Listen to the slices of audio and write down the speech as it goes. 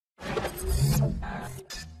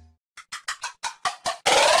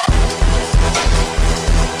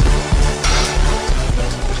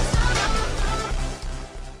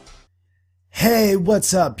Hey,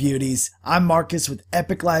 what's up beauties? I'm Marcus with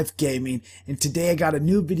Epic Life Gaming, and today I got a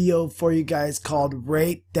new video for you guys called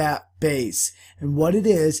Rate That Base. And what it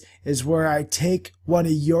is where I take one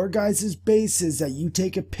of your guys' bases that you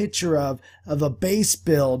take a picture of a base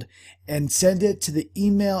build, and send it to the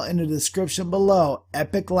email in the description below,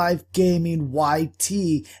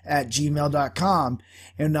 epiclifegamingyt@gmail.com.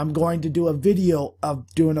 And I'm going to do a video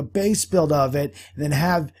of doing a base build of it, and then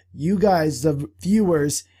have you guys, the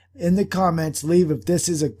viewers, in the comments leave if this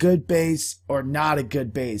is a good base or not a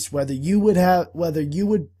good base, whether you would have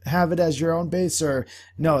it as your own base, or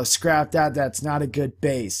no, scrap that, that's not a good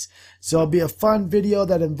base. So it'll be a fun video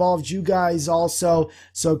that involves you guys also.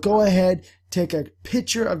 So go ahead, take a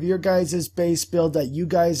picture of your guys' base build that you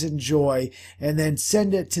guys enjoy, and then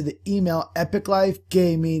send it to the email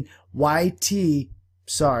epiclifegamingyt,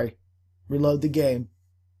 sorry, reload the game,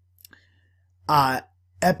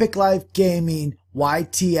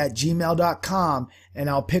 epiclifegamingyt@gmail.com, and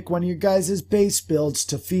I'll pick one of your guys' base builds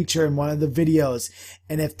to feature in one of the videos.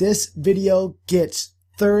 And if this video gets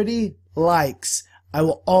 30 likes, I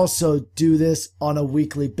will also do this on a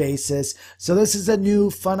weekly basis. So this is a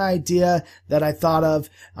new fun idea that I thought of.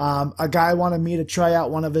 A guy wanted me to try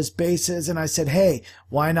out one of his bases, and I said, hey,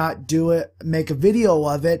 why not do it, make a video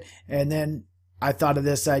of it, and then I thought of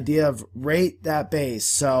this idea of rate that base.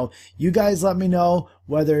 So you guys let me know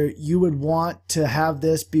whether you would want to have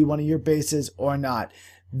this be one of your bases or not.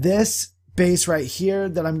 This base right here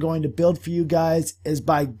that I'm going to build for you guys is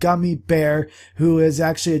by Gummy Bear, who is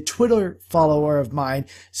actually a Twitter follower of mine.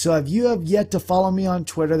 So if you have yet to follow me on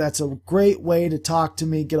Twitter, that's a great way to talk to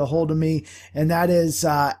me, get a hold of me, and that is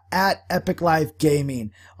at Epic Life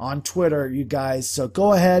Gaming on Twitter, you guys. So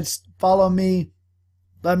go ahead, follow me.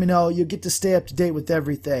 Let me know. You'll get to stay up to date with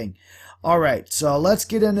everything. Alright, so let's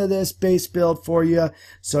get into this base build for you.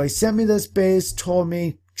 So he sent me this base, told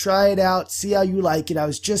me, try it out, see how you like it. I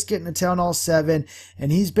was just getting to Town Hall 7,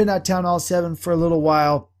 and he's been at Town Hall 7 for a little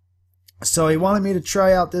while. So he wanted me to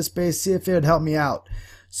try out this base, see if it would help me out.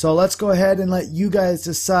 So let's go ahead and let you guys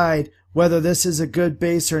decide whether this is a good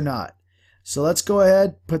base or not. So let's go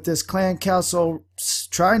ahead, put this clan castle,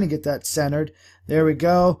 trying to get that centered. There we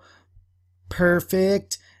go.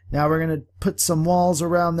 Perfect. Now we're going to put some walls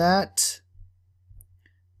around that.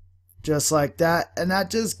 Just like that. And that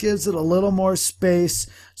just gives it a little more space.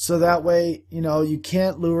 So that way, you know, you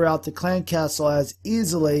can't lure out the clan castle as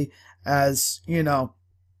easily as,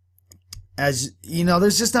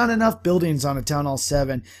 there's just not enough buildings on a Town Hall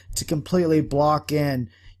 7 to completely block in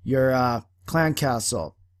your clan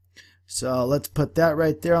castle. So let's put that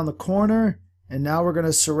right there on the corner. And now we're going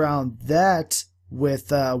to surround that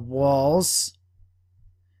with walls.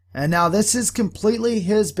 And now this is completely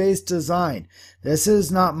his base design. This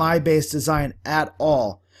is not my base design at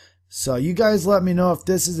all. So you guys let me know if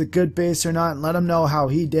this is a good base or not, and let him know how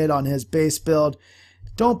he did on his base build.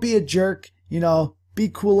 Don't be a jerk, be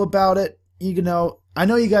cool about it. I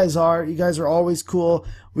know you guys are. You guys are always cool.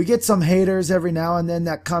 We get some haters every now and then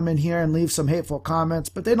that come in here and leave some hateful comments,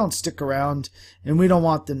 but they don't stick around, and we don't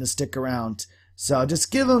want them to stick around. So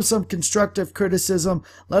just give him some constructive criticism.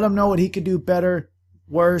 Let him know what he could do better,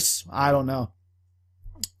 worse, I don't know.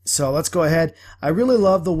 So let's go ahead. I really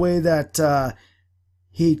love the way that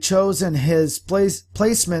he chosen his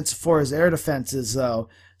placements for his air defenses though.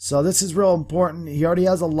 So this is real important. He already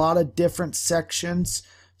has a lot of different sections,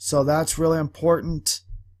 so that's really important.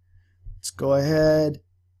 Let's go ahead.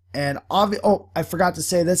 And I forgot to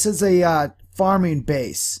say, this is a farming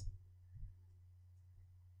base.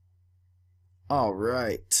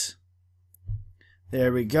 Alright.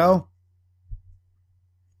 There we go.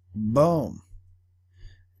 Boom.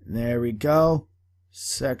 There we go.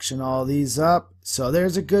 Section all these up. So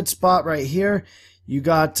there's a good spot right here. You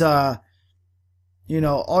got, all your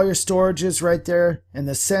storages right there in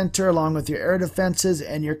the center, along with your air defenses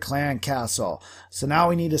and your clan castle. So now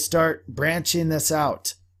we need to start branching this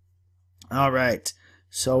out. Alright.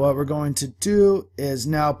 So what we're going to do is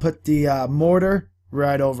now put the mortar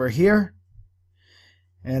right over here.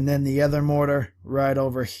 And then the other mortar right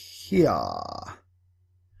over here.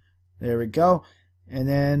 There we go. And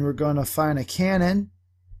then we're going to find a cannon.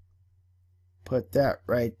 Put that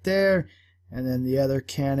right there. And then the other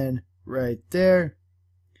cannon right there.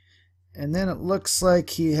 And then it looks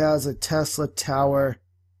like he has a Tesla tower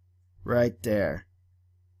right there.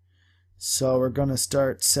 So we're going to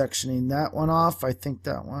start sectioning that one off. I think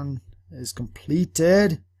that one is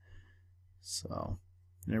completed. So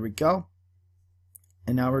there we go.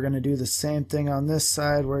 And now we're going to do the same thing on this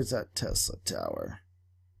side. Where's that Tesla tower?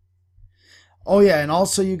 Oh yeah, and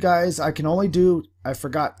also you guys, I can only do, I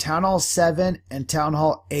forgot, Town Hall 7 and Town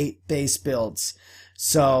Hall 8 base builds.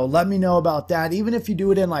 So let me know about that. Even if you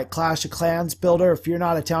do it in like Clash of Clans builder, if you're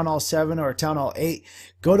not a Town Hall 7 or a Town Hall 8,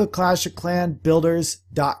 go to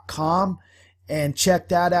clashofclanbuilders.com and check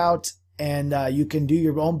that out. And you can do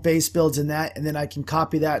your own base builds in that, and then I can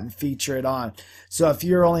copy that and feature it on. So if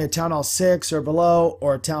you're only a Town Hall 6 or below,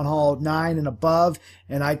 or a Town Hall 9 and above,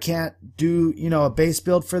 and I can't do, you know, a base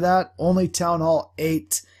build for that, only Town Hall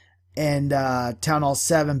 8 and Town Hall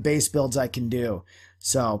 7 base builds I can do.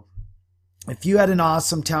 So if you had an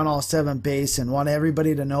awesome Town Hall 7 base and want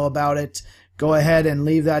everybody to know about it, go ahead and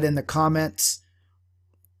leave that in the comments.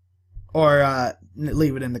 Or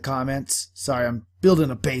leave it in the comments. Sorry, I'm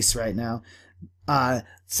building a base right now.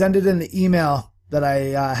 Send it in the email that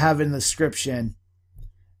I have in the description,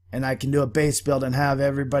 and I can do a base build and have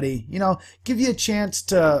everybody, you know, give you a chance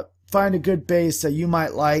to find a good base that you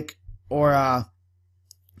might like. Or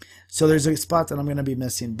so there's a spot that I'm going to be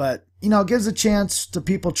missing, but you know, it gives a chance to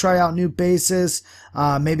people try out new bases,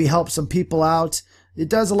 maybe help some people out. It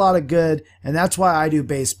does a lot of good, and that's why I do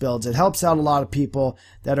base builds. It helps out a lot of people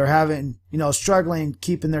that are having, you know, struggling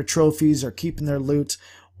keeping their trophies or keeping their loot.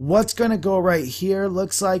 What's going to go right here,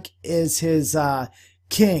 looks like, is his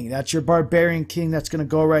king. That's your Barbarian King. That's going to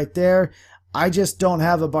go right there. I just don't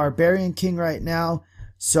have a Barbarian King right now,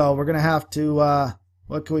 so we're going to have to,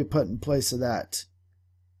 what can we put in place of that?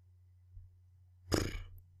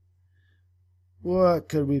 What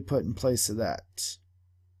could we put in place of that?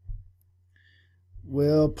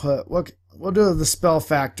 We'll do the Spell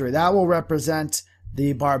Factory. That will represent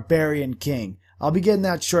the Barbarian King. I'll be getting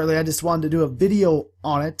that shortly. I just wanted to do a video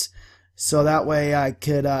on it, so that way I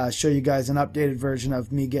could show you guys an updated version of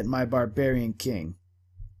me getting my Barbarian King.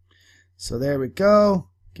 So there we go.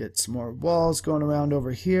 Get some more walls going around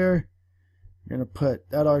over here. We're going to put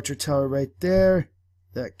that Archer Tower right there.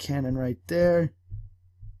 That cannon right there.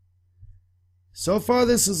 So far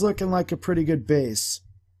this is looking like a pretty good base.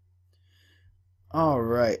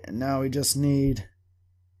 Alright, and now we just need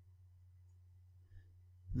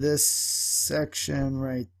this section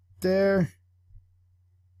right there.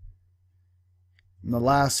 And the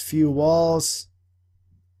last few walls.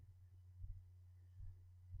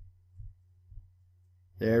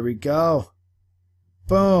 There we go.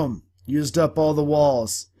 Boom. Used up all the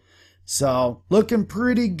walls. So, looking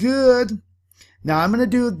pretty good. Now, I'm going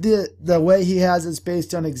to do the way he has his base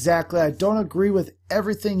done exactly. I don't agree with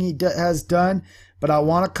everything he has done, but I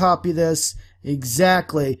want to copy this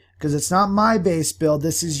exactly because it's not my base build.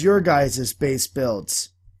 This is your guys' base builds.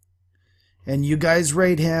 And you guys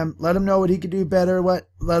rate him. Let him know what he could do better. Let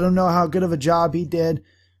him know how good of a job he did.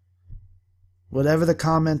 Whatever the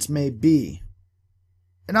comments may be.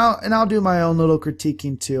 And I'll do my own little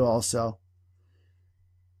critiquing too also.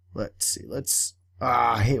 Let's see.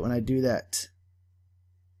 I hate when I do that.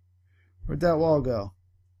 Where'd that wall go?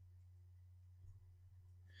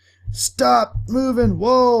 Stop moving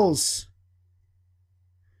walls!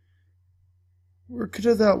 Where could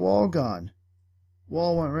have that wall gone?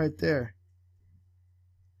 Wall went right there.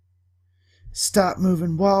 Stop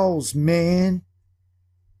moving walls, man!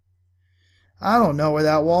 I don't know where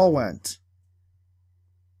that wall went.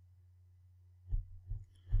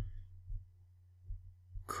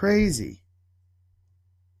 Crazy.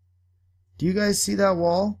 Do you guys see that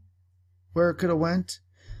wall? Where it could have went?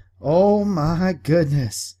 Oh my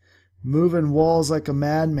goodness. Moving walls like a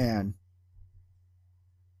madman.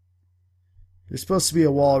 There's supposed to be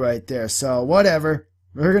a wall right there, so whatever.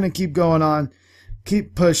 We're going to keep going on.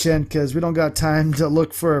 Keep pushing because we don't got time to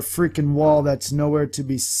look for a freaking wall that's nowhere to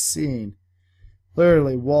be seen.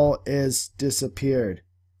 Literally, wall is disappeared.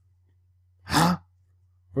 Huh?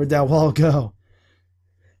 Where'd that wall go?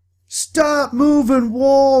 Stop moving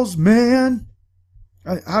walls, man!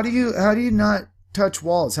 How do you not touch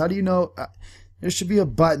walls? How do you know? There should be a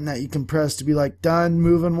button that you can press to be like, done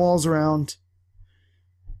moving walls around.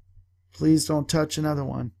 Please don't touch another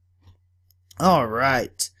one.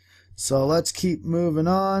 Alright. So let's keep moving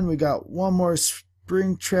on. We got one more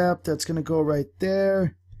spring trap that's going to go right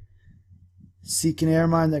there. Seeking air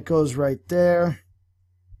mine that goes right there.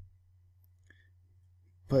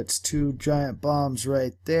 Puts two giant bombs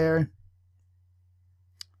right there.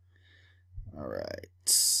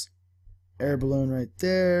 Alright. Air balloon right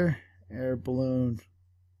there. Air balloon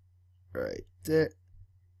right there.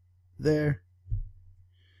 There.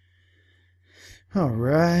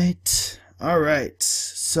 Alright. Alright.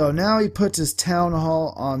 So now he puts his town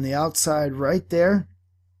hall on the outside right there.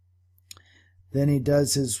 Then he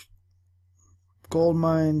does his gold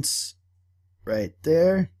mines right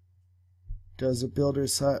there. Does a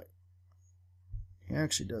builder's hut. He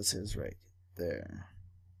actually does his right there.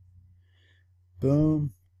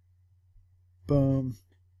 Boom. Boom.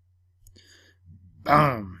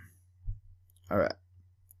 Boom. Alright.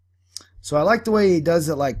 So I like the way he does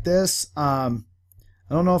it like this. I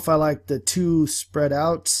don't know if I like the two spread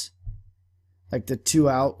out. Like the two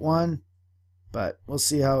out one. But we'll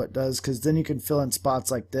see how it does, because then you can fill in spots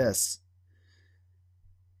like this.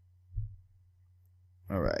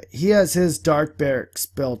 Alright. He has his dark barracks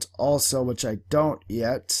built also, which I don't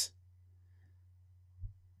yet.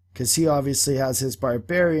 Because he obviously has his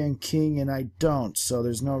Barbarian King and I don't. So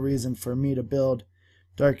there's no reason for me to build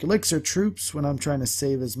Dark Elixir troops when I'm trying to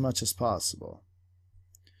save as much as possible.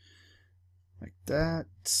 Like that.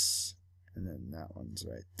 And then that one's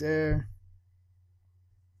right there.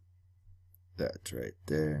 That's right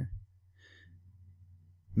there.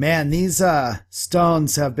 Man, these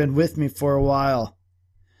stones have been with me for a while.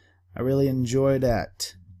 I really enjoy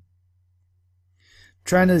that.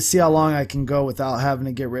 Trying to see how long I can go without having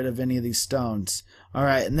to get rid of any of these stones.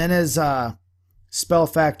 Alright, and then his spell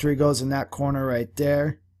factory goes in that corner right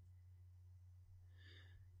there.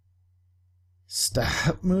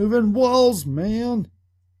 Stop moving walls, man.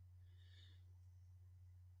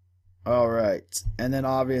 Alright, and then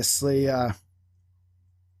obviously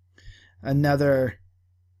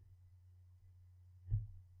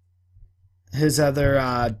his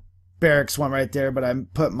other barracks one right there, but I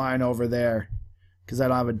put mine over there because I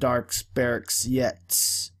don't have a dark barracks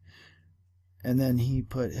yet. And then he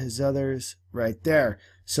put his others right there.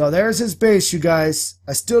 So there's his base, you guys.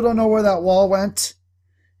 I still don't know where that wall went.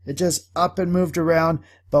 It just up and moved around.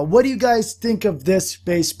 But what do you guys think of this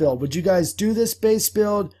base build? Would you guys do this base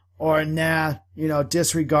build, or nah, you know,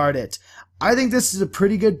 disregard it? I think this is a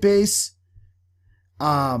pretty good base.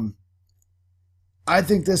 I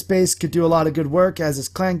think this base could do a lot of good work. Has his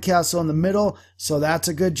clan castle in the middle, so that's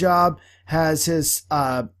a good job. Has his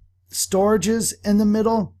storages in the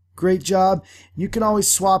middle. Great job. You can always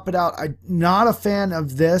swap it out. I'm not a fan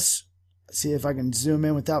of this. Let's see if I can zoom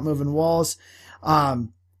in without moving walls. I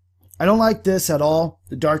don't like this at all.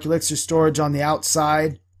 The Dark Elixir storage on the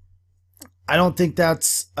outside. I don't think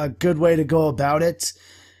that's a good way to go about it,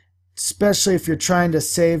 especially if you're trying to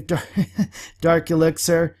save Dark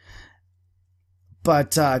Elixir.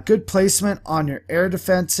 But good placement on your air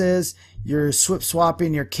defenses. You're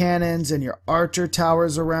swapping your cannons and your archer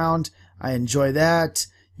towers around. I enjoy that.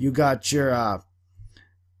 You got your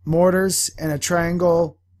mortars in a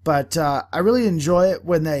triangle. But I really enjoy it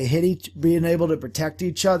when they hit being able to protect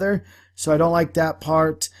each other. So I don't like that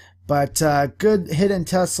part. But good hidden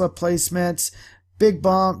Tesla placements.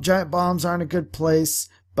 Giant bombs aren't a good place.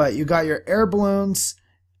 But you got your air balloons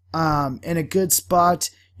in a good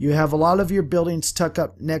spot. You have a lot of your buildings tucked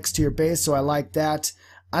up next to your base, so I like that.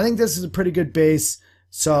 I think this is a pretty good base.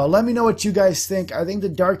 So let me know what you guys think. I think the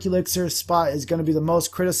Dark Elixir spot is going to be the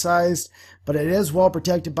most criticized, but it is well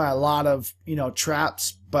protected by a lot of, you know,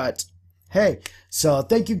 traps. But hey, so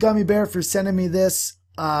thank you, Gummy Bear, for sending me this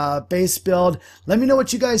base build. Let me know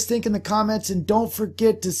what you guys think in the comments, and don't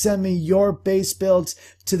forget to send me your base builds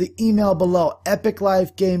to the email below,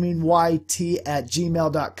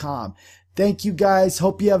 epiclifegamingyt@gmail.com. Thank you guys.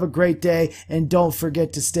 Hope you have a great day, and don't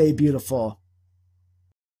forget to stay beautiful.